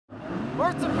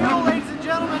ForzaFuel, ladies and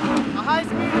gentlemen, a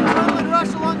high-speed adrenaline rush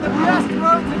along the best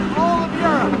roads in all of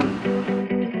Europe.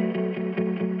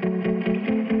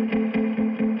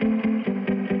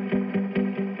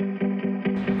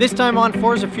 This time on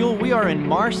ForzaFuel, we are in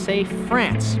Marseille,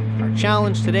 France. Our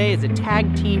challenge today is a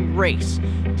tag team race.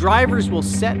 Drivers will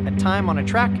set a time on a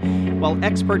track, while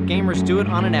expert gamers do it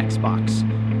on an Xbox.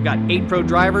 We've got 8 pro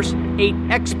drivers, 8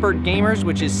 expert gamers,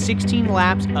 which is 16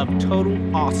 laps of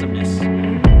total awesomeness.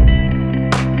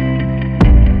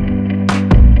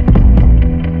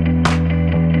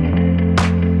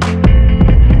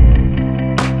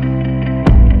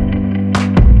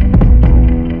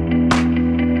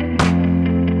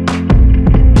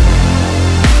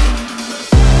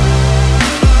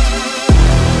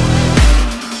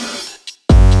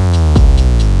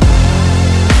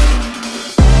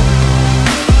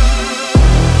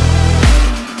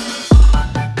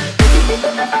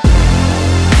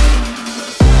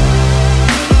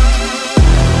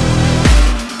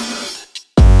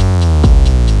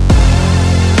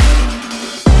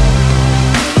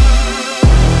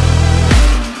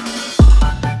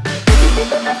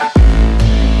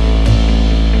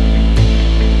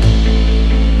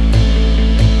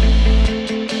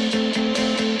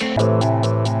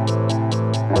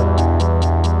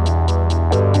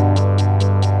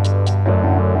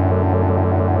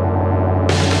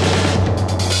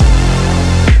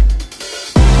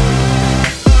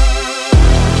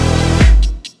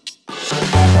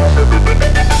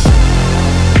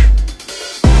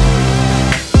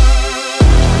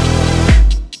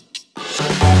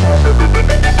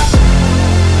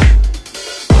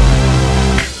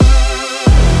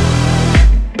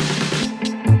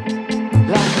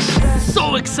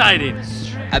 Excited.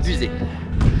 Abusé.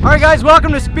 All right, guys,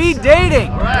 welcome to speed dating.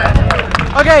 All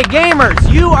right. Okay,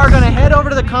 gamers, you are going to head over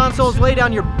to the consoles, lay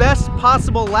down your best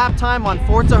possible lap time on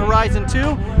Forza Horizon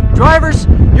 2. Drivers,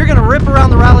 you're going to rip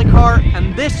around the rally car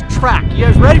and this track. You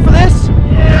guys ready for this?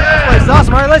 Yeah. This place is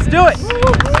awesome. All right, let's do it.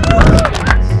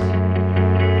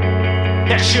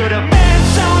 There should have been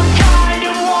some kind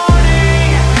of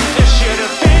warning. There should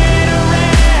have been a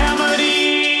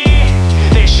remedy.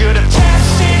 They should have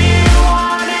tested you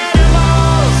on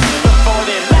animals before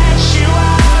they let you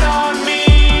out on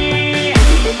me.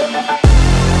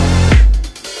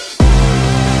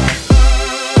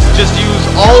 Just use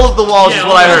all of the walls, is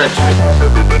what I heard.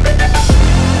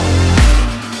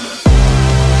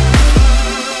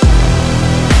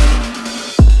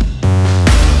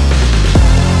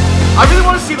 I really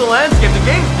want to see the landscape. The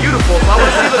game's beautiful, so I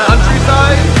want to see the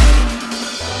countryside.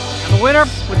 And the winner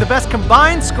with the best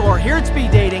combined score here at speed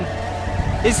dating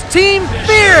is Team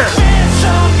Fear.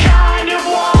 Some kind of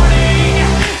warning.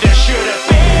 There should have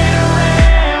been a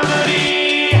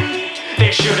remedy.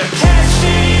 They should have